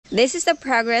This is the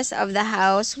progress of the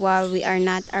house while we are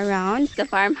not around. The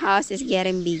farmhouse is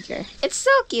getting bigger. It's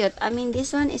so cute. I mean,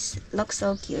 this one looks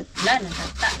so cute. Wala,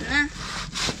 natata na.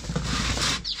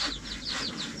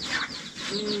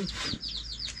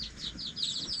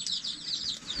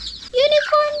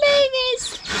 Unicorn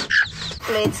babies!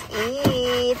 Let's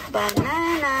eat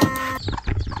banana.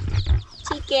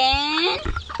 Chicken.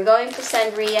 We're going to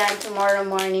send Rian tomorrow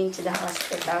morning to the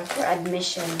hospital for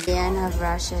admission. Rian have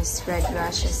rashes, red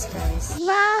rashes, guys.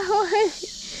 Wow,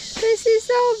 this is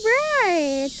so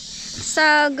bright.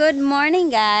 So, good morning,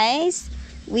 guys.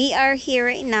 We are here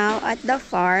right now at the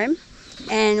farm,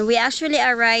 and we actually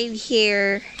arrived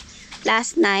here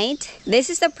last night. This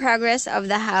is the progress of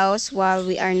the house while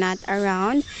we are not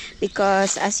around,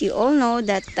 because as you all know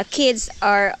that the kids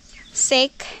are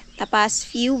sick the past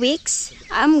few weeks.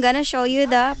 I'm gonna show you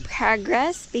the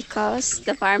progress because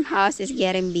the farmhouse is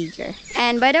getting bigger.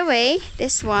 And by the way,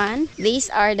 these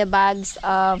are the bags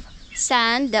of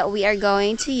sand that we are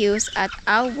going to use at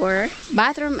our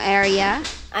bathroom area.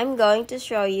 I'm going to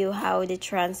show you how they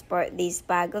transport this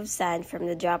bag of sand from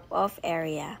the drop-off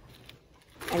area.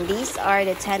 And these are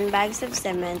the 10 bags of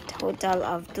cement, total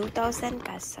of 2,000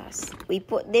 pesos. We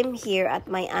put them here at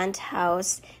my aunt's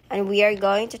house, and we are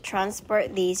going to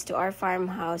transport these to our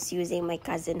farmhouse using my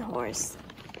cousin horse.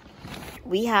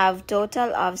 We have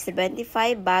total of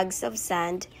 75 bags of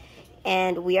sand,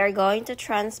 and we are going to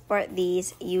transport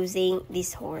these using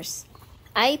this horse.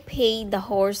 I paid the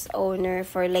horse owner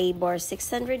for labor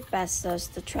 600 pesos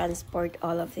to transport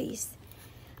all of these.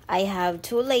 I have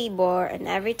 2 labor, and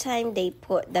every time they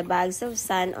put the bags of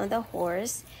sand on the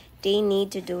horse, they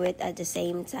need to do it at the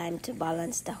same time to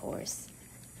balance the horse,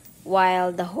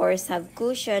 while the horse have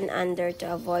cushion under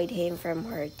to avoid him from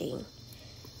hurting.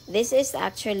 This is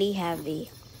actually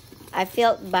heavy. I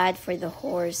felt bad for the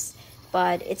horse,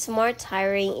 but it's more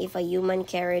tiring if a human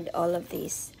carried all of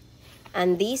this.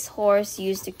 And this horse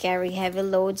used to carry heavy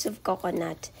loads of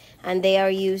coconut, and they are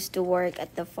used to work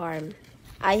at the farm.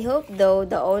 I hope though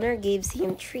the owner gives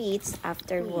him treats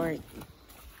after work.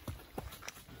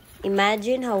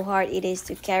 Imagine how hard it is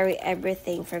to carry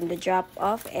everything from the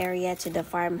drop-off area to the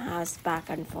farmhouse back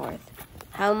and forth.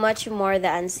 How much more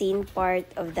the unseen part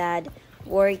of Dad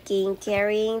working,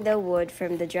 carrying the wood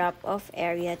from the drop-off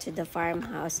area to the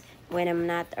farmhouse when I'm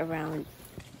not around.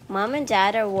 Mom and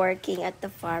Dad are working at the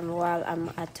farm while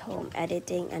I'm at home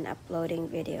editing and uploading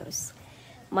videos.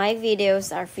 My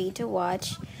videos are free to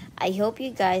watch. I hope you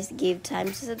guys give time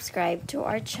to subscribe to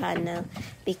our channel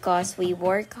because we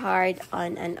work hard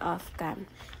on and off cam.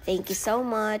 Thank you so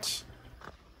much.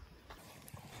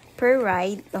 Per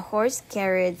ride, the horse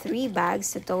carried 3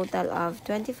 bags, a total of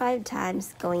 25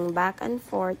 times, going back and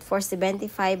forth for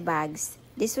 75 bags.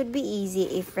 This would be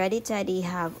easy if Ready Teddy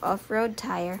have off-road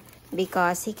tire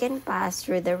because he can pass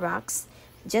through the rocks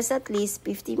just at least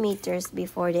 50 meters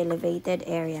before the elevated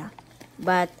area.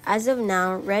 But as of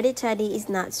now, Ready Teddy is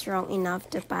not strong enough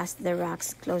to pass the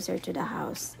rocks closer to the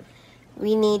house.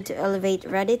 We need to elevate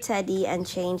Ready Teddy and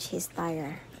change his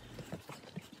tire.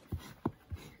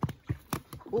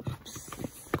 Oops.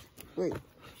 Wait.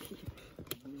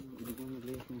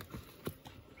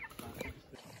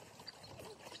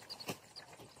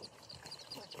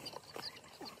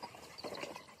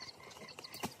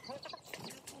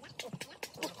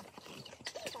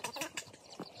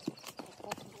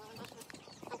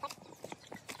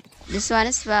 This one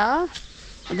as well.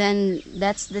 Then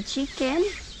that's the chicken.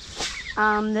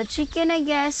 The chicken, I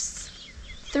guess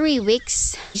 3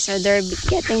 weeks. So they're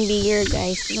getting bigger,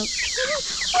 guys. Look.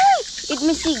 Let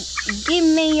me see. Give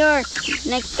me your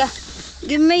neck.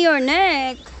 Give me your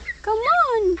neck. Come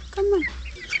on. Come on.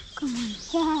 Come on.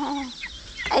 Yeah.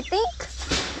 I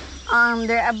think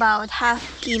they're about half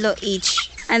kilo each.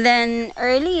 And then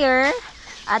earlier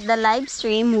at the live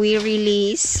stream we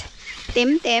released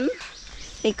Tim Tim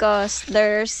because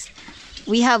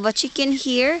we have a chicken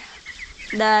here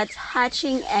that's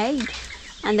hatching egg,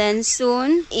 and then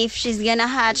soon if she's gonna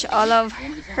hatch all of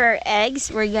her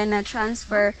eggs, we're gonna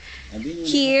transfer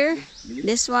here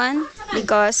this one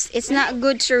because it's not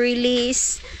good to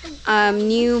release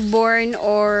newborn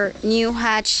or new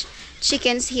hatch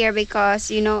chickens here because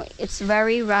you know it's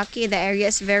very rocky. The area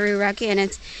is very rocky and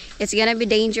it's gonna be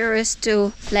dangerous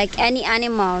to like any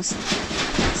animals,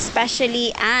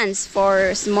 especially ants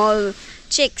for small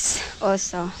chicks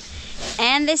also.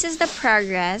 And this is the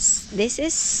progress. This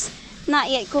is not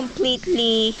yet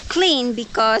completely clean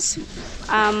because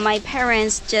my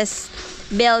parents just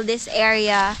built this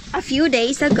area a few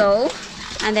days ago,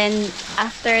 and then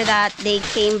after that they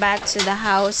came back to the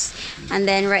house, and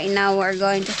then right now we're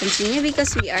going to continue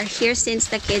because we are here since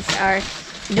the kids are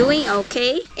doing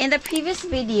okay. In the previous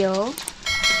video,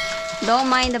 don't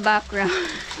mind the background.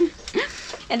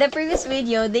 In the previous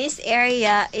video, this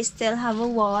area is still have a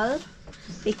wall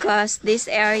because this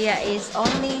area is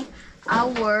only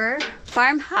our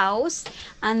farmhouse.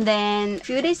 And then a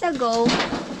few days ago,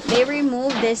 they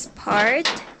removed this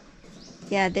part.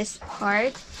 Yeah, this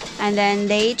part. And then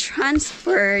they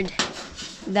transferred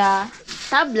the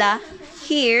tabla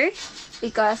here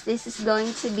because this is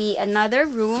going to be another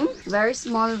room, very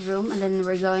small room, and then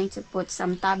we're going to put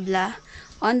some tabla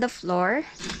on the floor.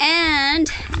 And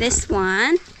this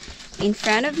one in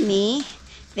front of me,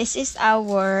 this is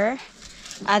our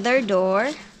other door.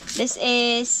 This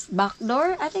is back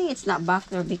door. I think it's not back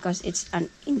door because it's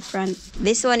in front.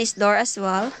 This one is door as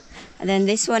well, and then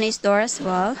this one is door as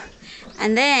well,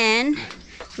 and then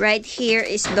right here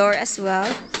is door as well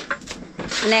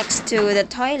next to the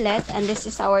toilet. And this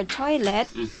is our toilet,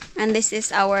 and this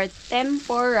is our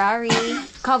temporary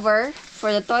cover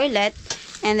for the toilet.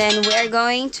 And then we are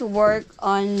going to work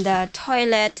on the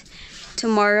toilet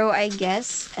tomorrow, I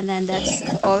guess. And then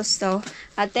that's also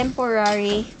a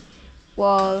temporary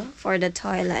wall for the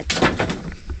toilet.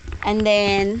 And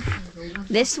then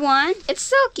this one, it's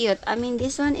so cute. I mean,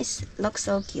 this one looks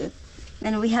so cute.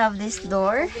 Then we have this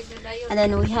door, and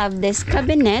then we have this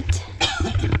cabinet.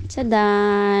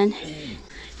 Sagadan.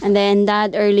 And then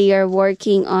Dad earlier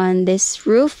working on this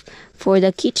roof for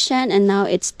the kitchen, and now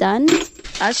it's done.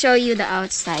 I'll show you the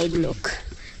outside look.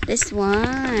 This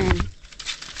one.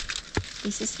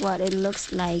 This is what it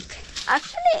looks like.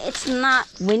 Actually, it's not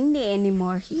windy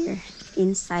anymore here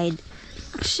inside.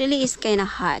 Actually, it's kind of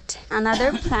hot.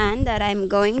 Another plan that I'm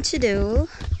going to do,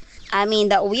 I mean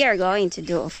that we are going to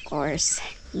do, of course.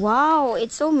 Wow,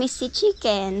 it's so messy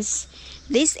chickens.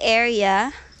 This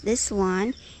area, this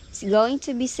one, is going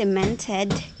to be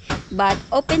cemented, but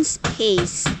open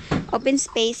space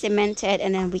cemented,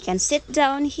 and then we can sit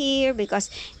down here because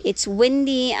it's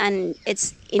windy and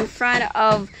it's in front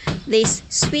of this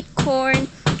sweet corn.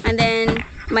 And then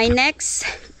my next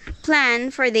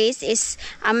plan for this is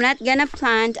I'm not gonna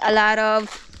plant a lot of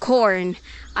corn.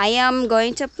 I am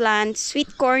going to plant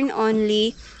sweet corn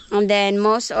only, and then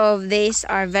most of these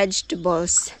are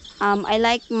vegetables. I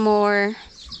like more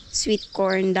sweet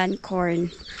corn than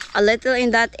corn. A little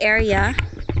in that area.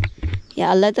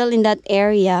 Yeah, a little in that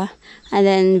area. And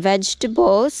then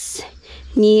vegetables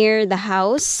near the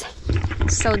house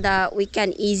so that we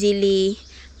can easily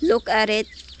look at it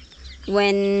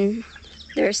when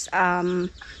there's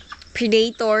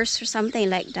predators or something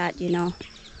like that, you know.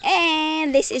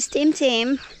 And this is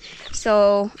Tim.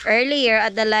 So earlier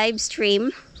at the live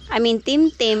stream,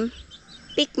 Tim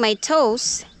picked my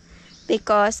toes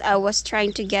because I was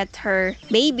trying to get her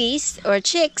babies or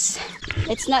chicks.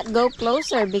 Let's not go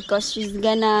closer because she's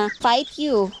gonna fight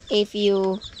you if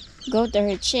you go to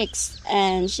her chicks.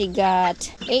 And she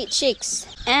got 8 chicks.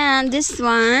 And this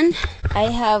one, I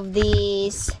have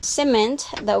this cement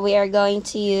that we are going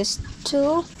to use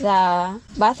to the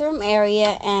bathroom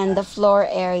area and the floor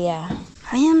area.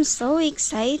 I am so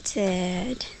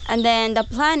excited. And then the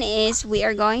plan is we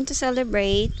are going to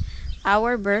celebrate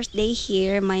our birthday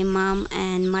here, my mom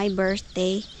and my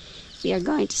birthday. We are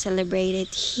going to celebrate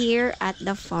it here at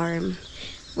the farm.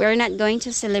 We're not going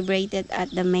to celebrate it at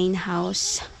the main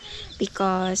house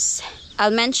because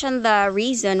I'll mention the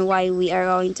reason why we are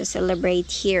going to celebrate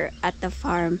here at the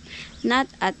farm, not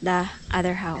at the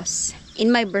other house.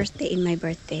 In my birthday.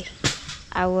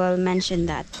 I will mention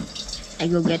that. I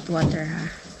go get water, huh?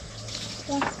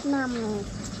 Yes, Mommy.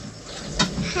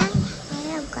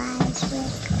 Hello, guys.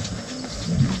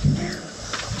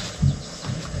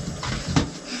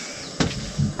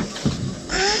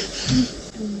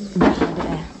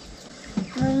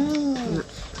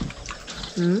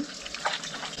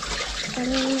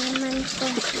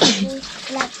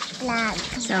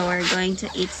 So we're going to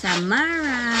eat some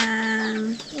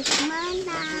marang. It's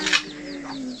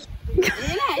marang.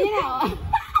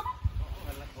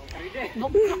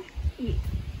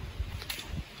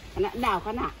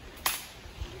 Kana.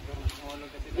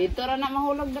 Dito ra na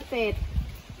mahulog dapat.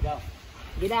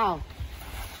 Gidaw.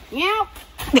 Nyaw.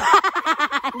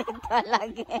 Dito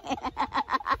lagi.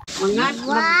 Mangat.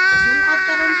 Wow.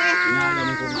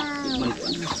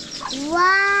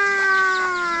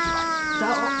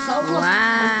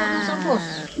 Wow.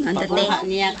 Nandate.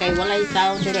 Niya kay walay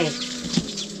tao dire.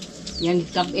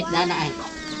 Yang kabit na ay.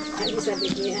 Ay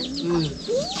sabi niya.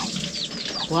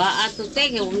 Wa ato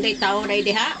te kay unday tao dai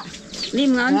diha.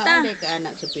 Lim nga unta. Ay ka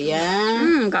anak Sophia.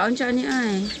 Kaon siya ni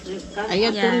ay.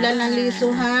 Ayaw tundan ng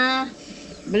liso ha.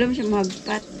 Belum siya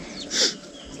magpat.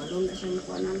 Balong na siya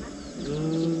makuha na.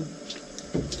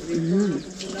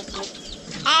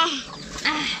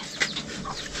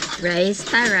 Rice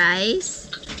pa, rice.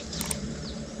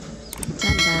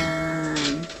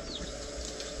 Tadaan.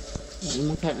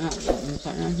 Mukha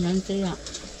na nanti ya.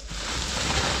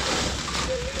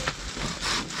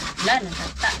 Wala,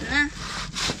 natata na.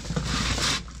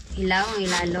 Hilaw ang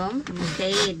ilalom.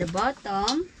 Okay, the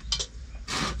bottom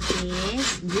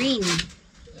is green.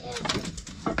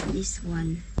 This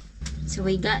one. So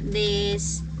we got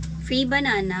this free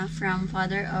banana from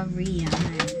father of Rian.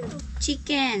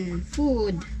 Chicken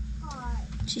food.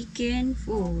 Chicken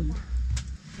food.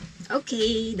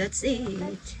 Okay, that's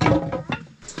it.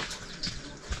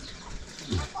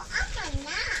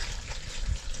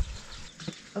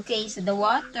 Okay, so the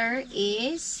water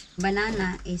is,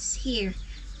 banana is here,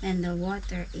 and the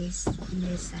water is on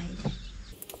this side.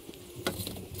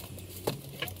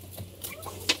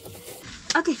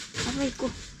 Okay, aray ko.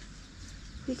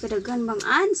 Uy, kadagan bang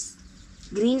ants?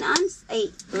 Green ants?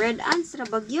 Ay, red ants,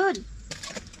 rabag yun.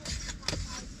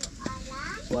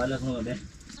 Wala ko ba?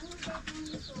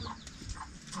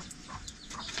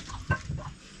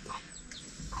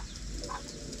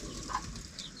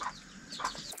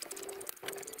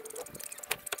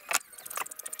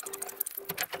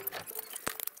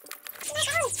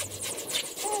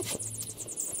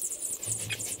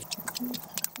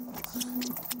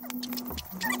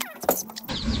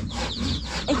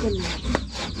 Ay, ganun.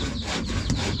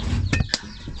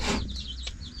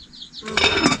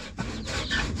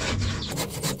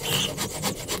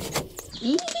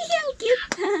 Ang cute.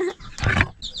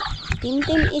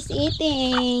 Tim is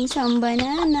eating some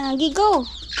banana. Gigo!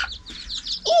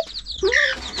 Eat!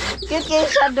 Cute kayo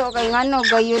shadow kay ano,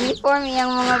 ga uniform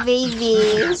yung mga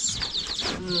babies.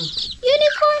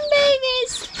 Uniform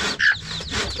babies!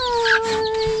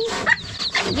 Hi!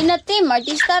 Hindi na Tim,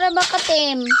 artista ra ba ka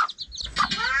Tim?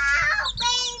 Wow,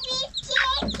 baby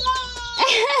chicken!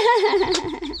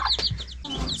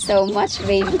 So much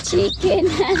baby chicken.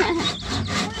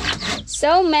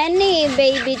 So many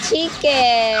baby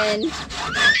chicken.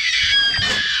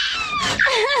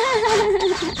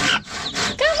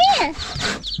 Come here.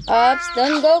 Oops,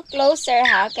 don't go closer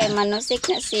ha. Kay manusik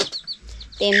na si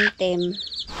Tim.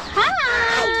 Hi.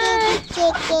 Baby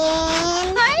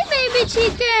chicken! Hi baby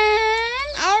chicken.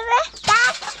 I will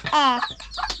touch it.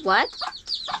 What?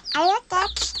 I will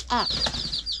touch it.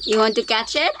 You want to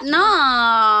catch it?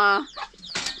 No.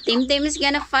 Tim is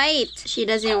gonna fight. She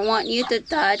doesn't want you to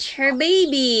touch her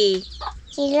baby.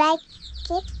 She like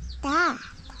it, Dad.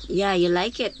 Yeah, you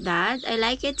like it, Dad? I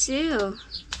like it too.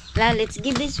 Well, let's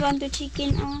give this one to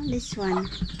chicken. Oh, this one.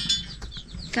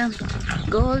 Come,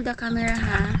 go hold the camera,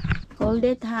 ha? Hold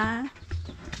it, ha?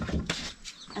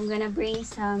 I'm gonna bring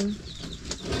some.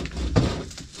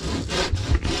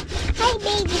 Hi,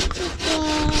 baby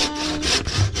chicken.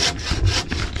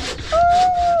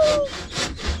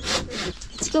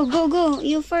 Let's go.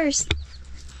 You first.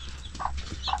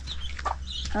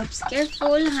 Oops,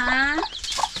 careful, ha?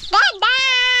 Dada!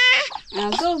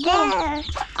 Go. There.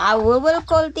 We will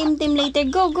call Tim later.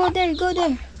 Go there.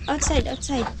 Outside.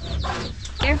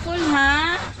 Careful,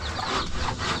 ha?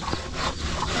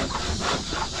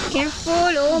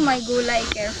 Careful. Oh, my gulay.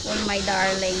 Careful, my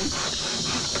darling.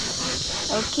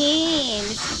 Okay,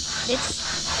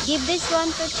 let's give this one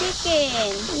to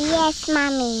chicken. Yes,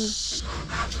 mommy.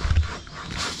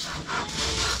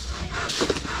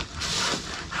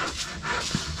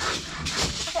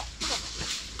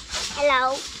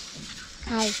 Hello.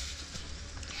 Hi.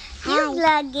 You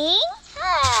vlogging?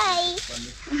 Hi.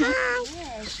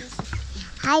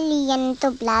 Hi, Lian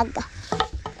to vlog.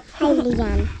 Hi,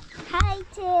 Lian. Hi,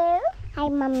 too. Hi,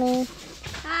 mommy.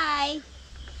 Hi.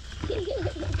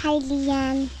 Hi,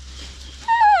 Lian.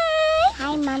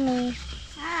 Hi, mommy.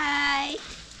 Hi.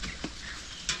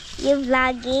 You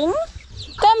vlogging?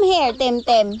 Come here, Tim.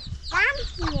 Come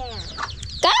here.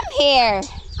 Come here.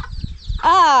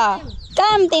 Ah,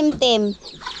 come, Tim.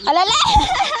 Alala.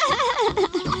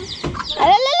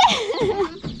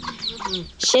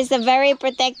 She's a very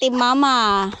protective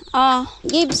mama. Oh,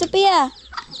 give Sophia.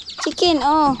 Chicken,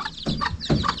 oh.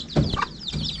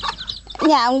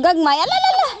 Nya, ang gagmay.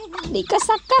 Alala. Di ka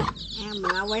saka.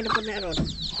 Mangaway na po na ron.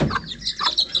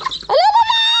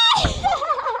 Alala.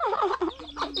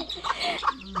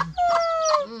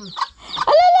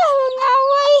 Alala,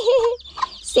 mangaway.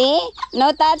 See?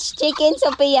 No touch chicken,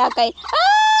 Sophia. Kay... Ay!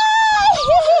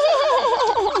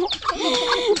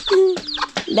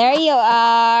 There you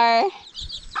are.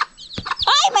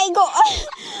 Ay, my God.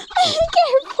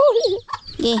 Careful.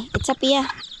 Okay, it's Sophia.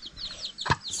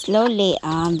 Slowly.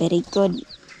 Very good.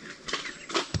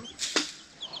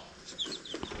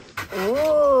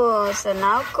 Oh, so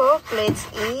now cook. Let's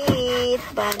eat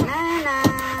banana.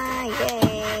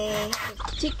 Yay.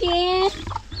 Chicken.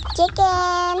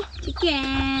 Chicken.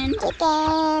 Chicken.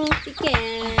 Chicken.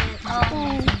 Chicken.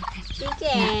 Oh.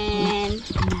 Chicken.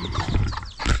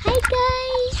 Hi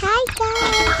guys. Hi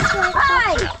guys.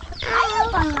 Hi. Ayaw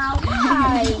pang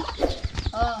hi.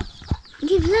 Oh.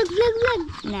 Give vlog.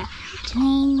 Na.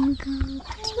 Twinkle,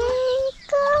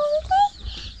 Twinkle,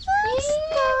 little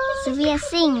star. Sophia,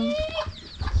 sing.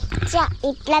 Siya,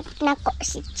 i-vlog na ko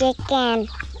si chicken.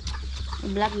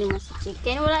 Vlog ni mo si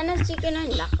chicken. Wala na si chicken.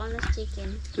 Lakaw na si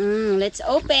chicken. Let's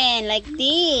open like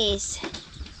this.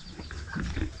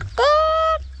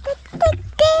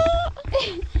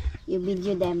 You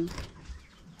video them.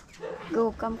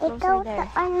 Go, come closer Ikaw there.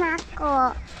 taon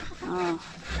ako. Oh.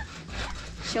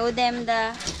 Show them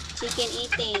the chicken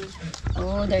eating.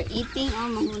 Oh, they're eating.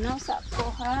 Oh, mangunaw sa ko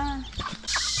ha.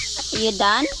 You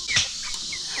done?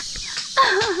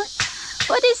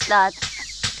 What is that?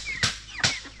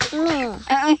 Me.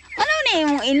 Ano na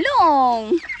yung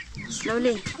ilong?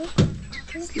 Slowly.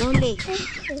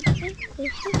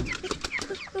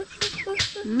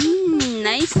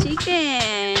 Nice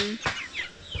chicken.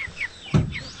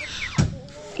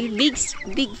 A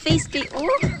big face kay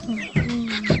oh.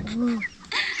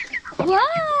 Wow!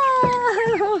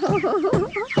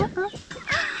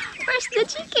 Where's the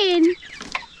chicken?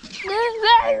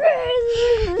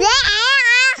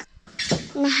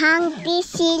 Nahangry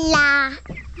sila.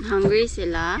 Hungry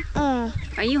sila?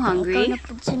 Are you hungry? Ikaw na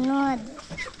pagsunod.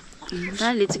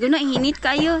 Let's go na. Hinit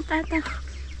kayo, tata.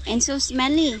 And so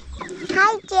smelly.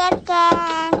 Hi,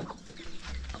 chicken.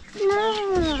 No.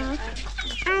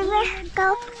 I will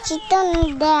go sit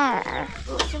on there.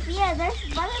 Sophia, there's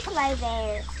butterfly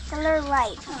there. Color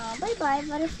white. Oh, bye-bye,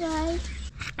 butterfly.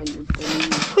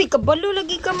 Uy, kabalo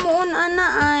lagi ka moon,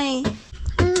 ana ay.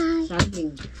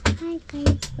 Saging. Hi,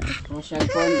 guys. Siya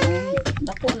kon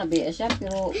dako na biya siya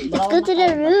pero Let's go to the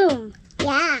room.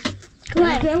 Yeah. Come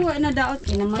on.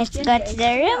 Let's go to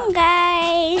the room,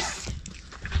 guys.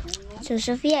 So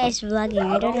Sophia is vlogging.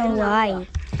 I don't know why.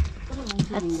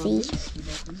 Let's see.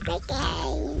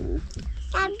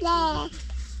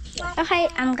 Okay,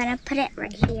 I'm gonna put it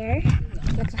right here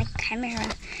with my camera.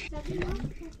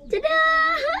 Ta-da!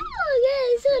 Oh,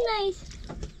 yeah, it's so nice.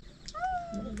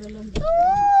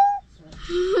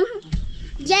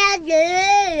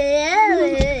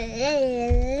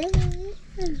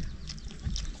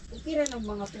 Kira ng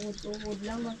mga tuhod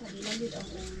lang makadilamit ang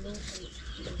ulo.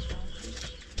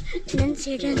 Dance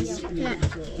here, dance. No,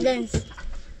 dance.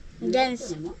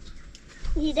 Dance.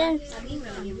 You dance.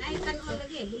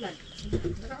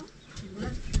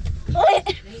 Uy!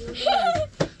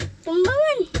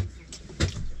 Tumbangan.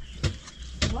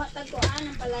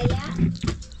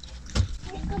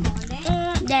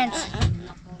 Dance.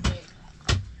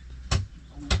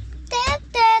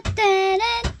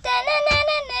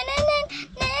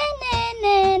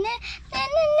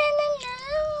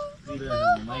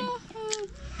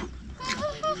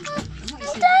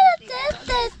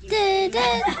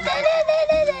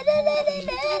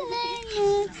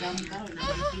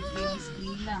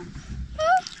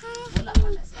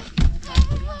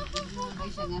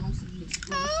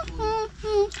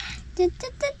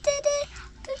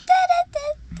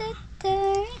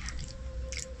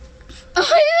 Oh,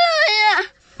 yeah.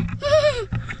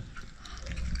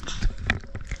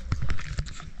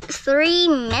 3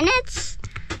 minutes.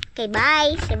 Okay,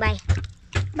 bye. Say bye.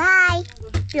 Bye.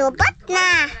 Lobot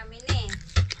na.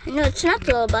 No, it's not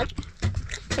lobot.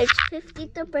 It's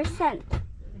 52%.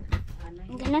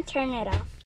 I'm gonna turn it off.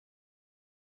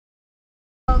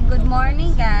 Good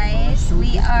morning, guys.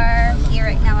 We are here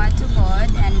right now at Tubod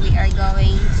and we are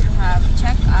going to have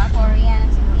check-up for Rian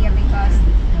and Sophia because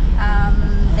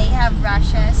they have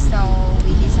rashes, so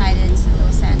we decided to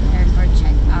send her for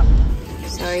check-up.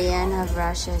 So Rian have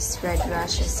rashes, red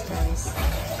rashes, guys.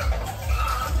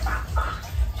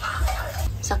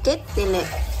 Sakit? Dili.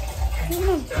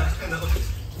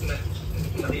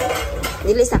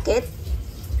 Dili sakit?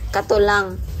 Kato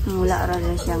lang. Mula ra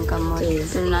na siyang kamot.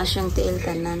 Wala siyang tiil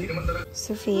tanan.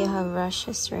 Sophia have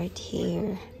rashes right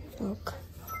here. Look.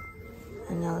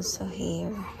 And also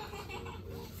here.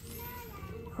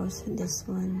 Also this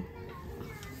one.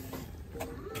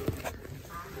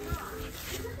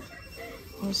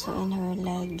 Also in her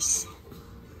legs.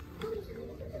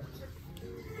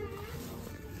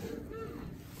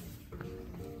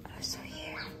 Also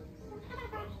here.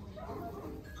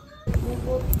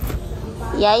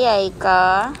 Yayay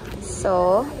ka.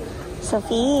 So,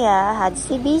 Sophia had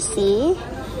CBC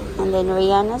and then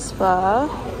Rian as well.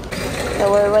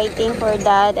 So we're waiting for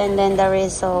that and then the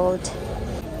result.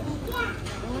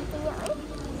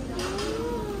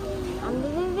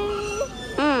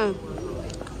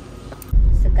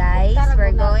 So guys,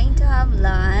 we're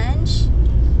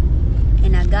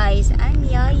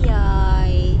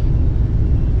Ayayay.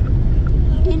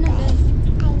 Ayun na guys.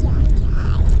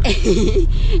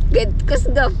 Good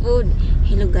kusga food.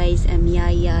 Hello guys, I'm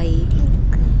Yayay.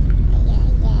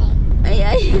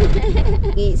 Ayay.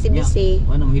 Si Bisi.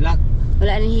 Wala nang hilak.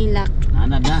 Wala nang hilak.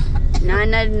 Nanad na.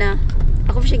 Nanad na.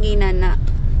 Ako siya ginana.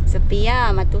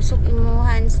 Sophia, matusok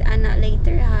imuhan sa anak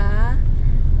later ha.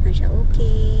 Siya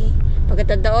okay.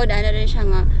 Pagkatadaod, ano rin siya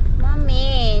nga,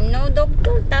 Mami, no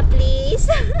doctor ta please.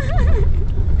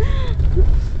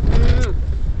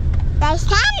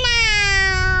 Gaisano!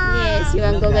 Yes, you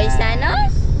want go Gaisano?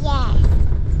 Yes.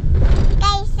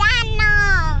 Gaisano!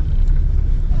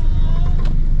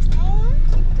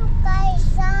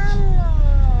 Gaisano!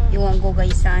 You want go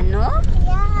Gaisano?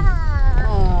 Yeah.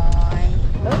 Oh.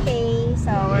 Okay,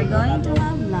 so we're going to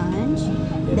have lunch.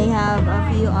 They have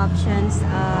a few options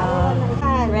of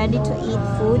ready to eat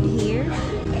food here,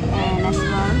 and as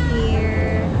well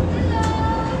here.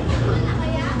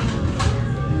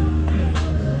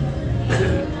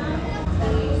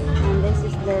 And this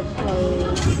is their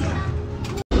place.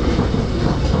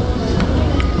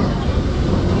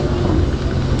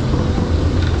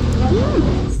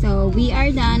 So we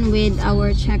are done with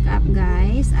our checkup,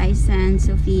 guys. I sent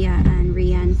Sophia and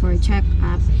Rian for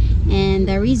checkup, and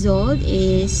the result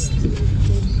is,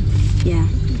 yeah,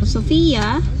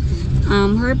 Sophia,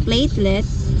 her platelet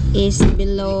is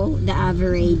below the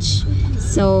average,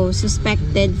 so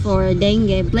suspected for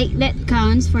dengue. Platelet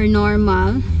counts for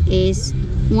normal is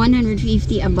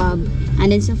 150 above,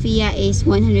 and then Sophia is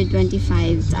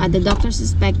 125. The doctor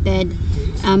suspected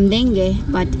dengue,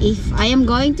 but if I am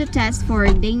going to test for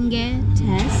dengue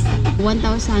test,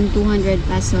 1,200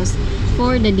 pesos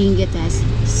for the dengue test,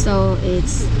 so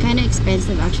it's kind of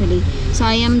expensive actually. So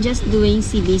I am just doing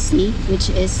CBC, which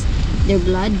is their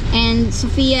blood, and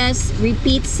Sophia's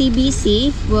repeat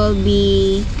CBC will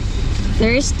be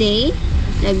Thursday.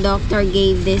 The doctor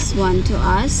gave this one to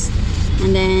us,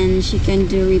 and then she can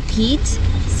do repeat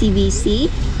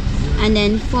CBC. And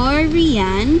then for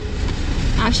Rian,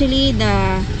 actually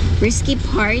the risky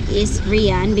part is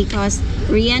Rian, because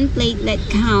Rian platelet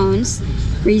counts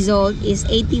result is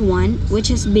 81, which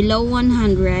is below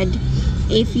 100.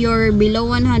 If you're below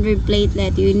 100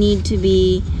 platelet, you need to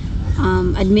be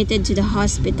admitted to the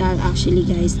hospital actually,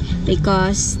 guys,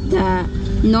 because the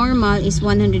normal is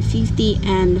 150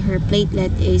 and her platelet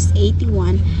is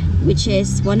 81, which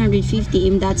is 150.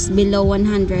 If that's below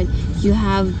 100, you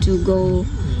have to go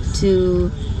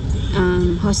to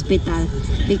hospital,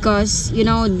 because you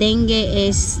know dengue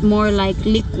is more like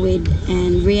liquid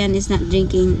and Rian is not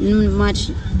drinking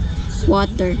much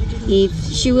water. If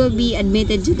she will be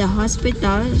admitted to the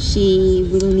hospital, she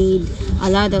will need a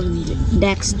lot of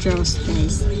dextrose,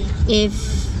 guys. If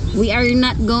we are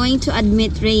not going to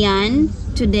admit Rian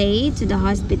today to the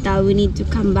hospital, we need to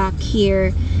come back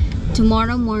here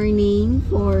tomorrow morning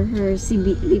for her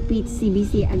repeat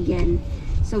CBC again.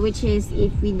 So which is,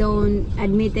 if we don't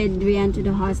admitted Rian to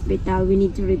the hospital, we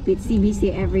need to repeat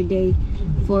CBC every day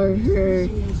for her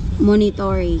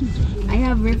monitoring. I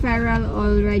have referral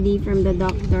already from the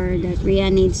doctor that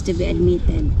Rian needs to be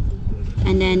admitted.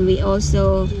 And then we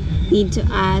also need to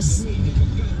ask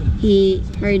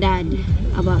her dad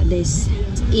about this.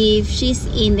 If she's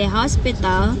in the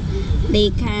hospital,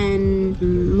 they can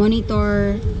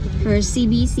monitor her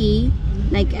CBC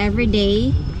like every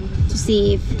day to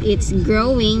see if it's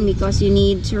growing, because you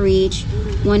need to reach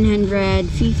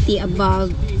 150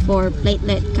 above for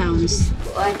platelet counts.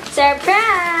 What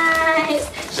surprise!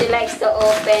 She likes to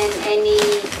open any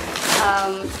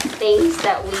things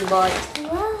that we bought.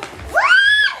 Wow,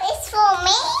 it's for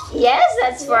me? Yes,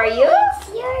 that's for you.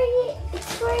 It's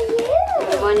for you.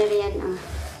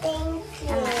 Thank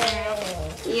you.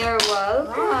 You're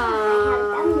welcome. Wow, I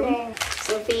have tumbler.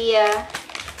 Sophia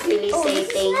really say this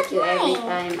is thank not you every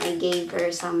mine. time I gave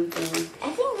her something. I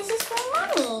think this is for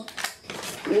mommy.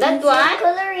 That one?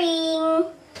 Coloring.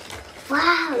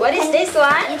 Wow. What is this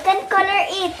one? You can color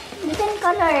it. You can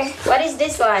color. What is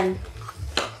this one?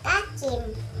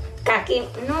 Kakim. Kaki?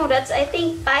 No, that's I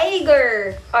think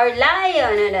tiger or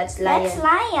lion. No, that's lion. That's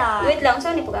lion. Wait lang,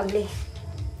 saan ni pagabli?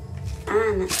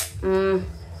 Na.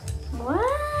 Wow.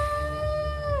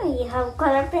 You have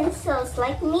color pencils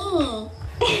like me.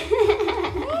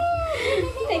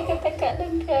 Teka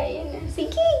lang kaya na.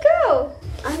 Sige, go!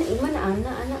 Ana,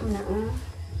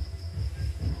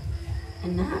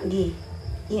 Anak, gi.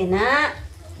 Yan na.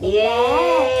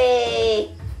 Yay!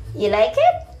 You like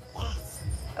it? Yes.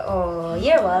 Oh,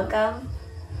 you're welcome.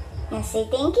 Now say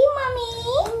thank you, mommy.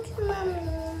 Thank you, mommy.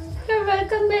 You're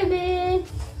welcome, baby.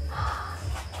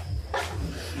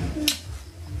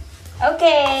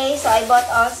 Okay, so I bought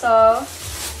also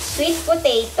sweet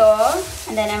potato.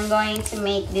 And then I'm going to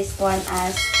make this one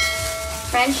as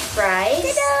French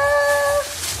fries.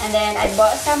 And then I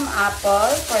bought some apple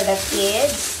for the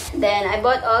kids. Then I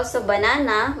bought also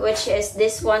banana, which is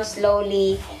this one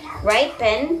slowly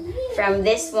ripen. From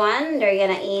this one, they're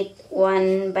gonna eat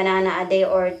 1 banana a day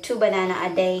or 2 banana a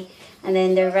day. And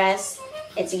then the rest,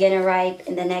 it's gonna ripe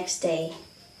in the next day,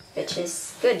 which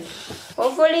is good.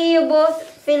 Hopefully you both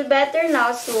feel better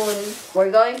now soon. We're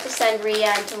going to send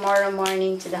Rian tomorrow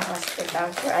morning to the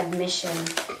hospital for admission.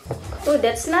 Oh,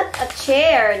 that's not a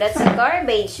chair. That's a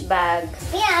garbage bag.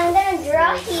 Yeah, I'm gonna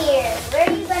draw here. Where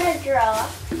are you gonna draw?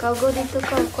 Go dito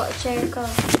ka. Kuha chair ka.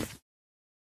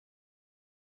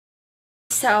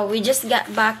 So, we just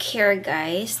got back here,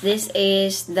 guys. This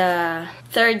is the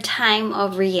 3rd time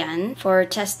of Rian for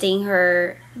testing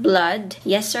her blood.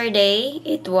 Yesterday,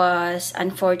 it was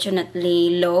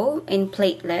unfortunately low in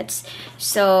platelets.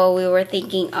 So, we were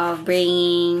thinking of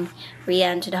bringing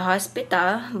Rian to the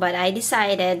hospital. But I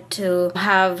decided to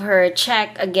have her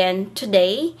check again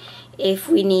today if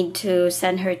we need to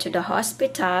send her to the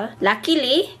hospital.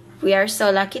 Luckily, we are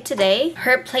so lucky today.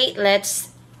 Her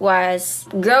platelets was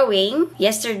growing.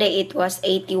 Yesterday it was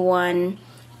 81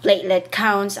 platelet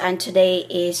counts and today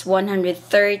is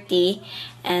 130,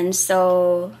 and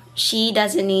so she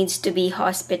doesn't need to be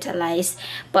hospitalized.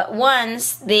 But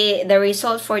once the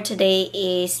result for today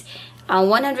is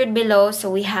 100 below,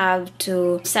 so we have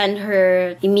to send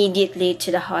her immediately to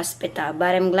the hospital.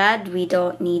 But I'm glad we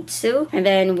don't need to. And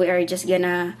then we are just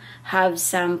gonna have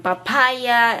some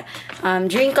papaya,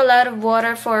 drink a lot of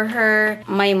water for her.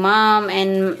 My mom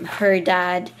and her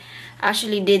dad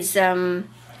actually did some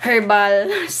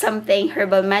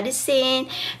herbal medicine,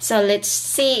 so let's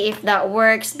see if that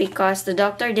works, because the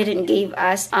doctor didn't give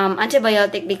us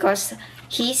antibiotic because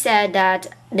he said that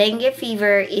dengue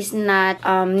fever is not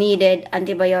needed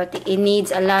antibiotic. It needs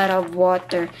a lot of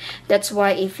water. That's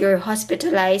why if you're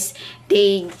hospitalized,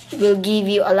 they will give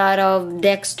you a lot of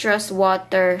dextrose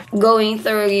water going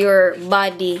through your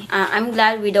body. I'm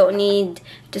glad we don't need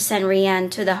to send Rian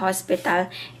to the hospital.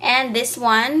 And this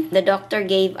one, the doctor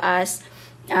gave us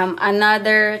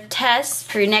another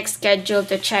test. Her next schedule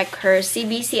to check her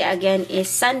CBC again is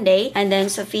Sunday, and then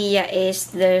Sophia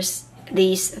is this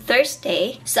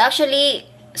Thursday. So actually,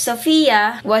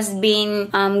 Sophia was been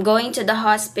going to the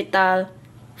hospital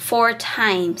 4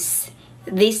 times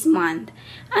this month,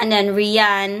 and then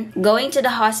Rian going to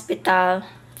the hospital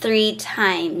 3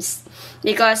 times,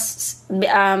 because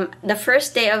the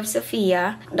first day of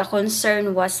Sophia, the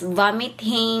concern was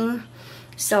vomiting,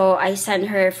 so I sent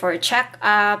her for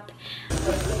check-up.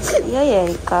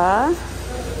 Yay ka.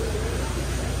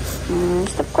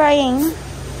 Stop crying.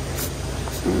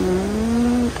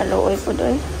 Kaluoy po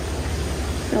doy.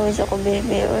 Kaluoy sa ko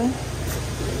baby oy.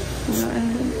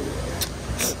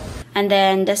 And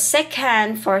then the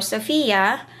second for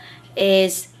Sophia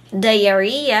is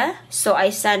diarrhea, so I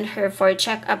sent her for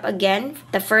checkup again.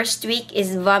 The first week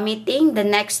is vomiting, the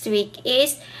next week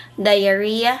is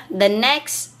diarrhea,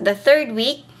 the third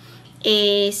week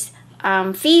is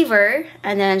fever,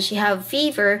 and then she have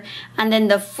fever, and then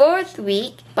the 4th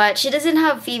week, but she doesn't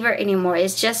have fever anymore.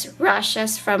 It's just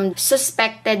rashes from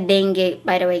suspected dengue,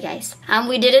 by the way, guys.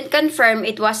 We didn't confirm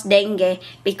it was dengue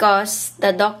because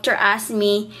the doctor asked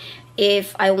me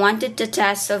if I wanted to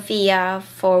test Sophia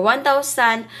for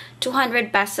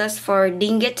 1,200 pesos for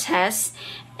dengue test.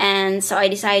 And so I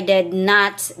decided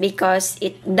not, because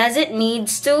it doesn't need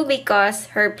to, because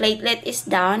her platelet is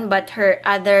down, but her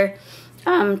other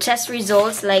test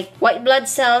results like white blood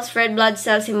cells, red blood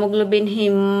cells, hemoglobin,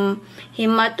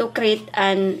 hematocrit,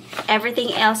 and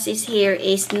everything else is here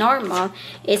is normal.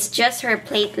 It's just her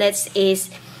platelets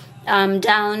is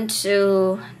down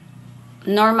to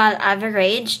normal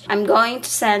average. I'm going to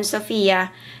send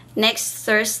Sophia next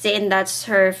Thursday, and that's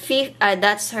her fifth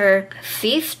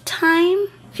time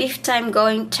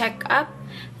going check up.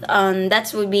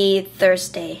 That will be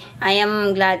Thursday. I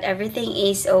am glad everything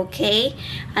is okay,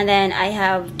 and then I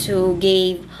have to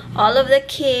give all of the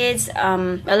kids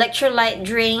electrolyte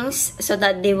drinks so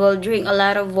that they will drink a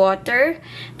lot of water.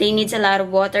 They need a lot of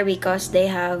water because they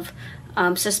have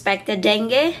suspected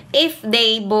dengue. If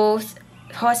they both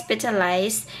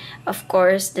hospitalized, of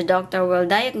course the doctor will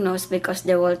diagnose, because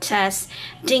they will test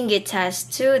dengue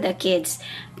test to the kids.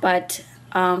 But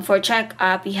for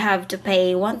check-up, you have to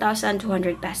pay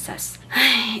 1,200 pesos.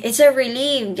 It's a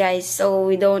relief, guys, so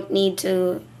we don't need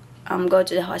to go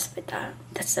to the hospital.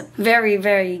 That's a very,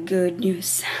 very good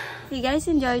news. If you guys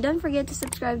enjoyed, don't forget to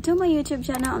subscribe to my YouTube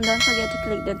channel, and don't forget to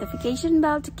click the notification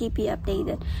bell to keep you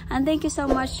updated. And thank you so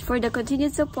much for the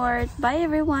continued support. Bye,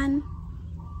 everyone.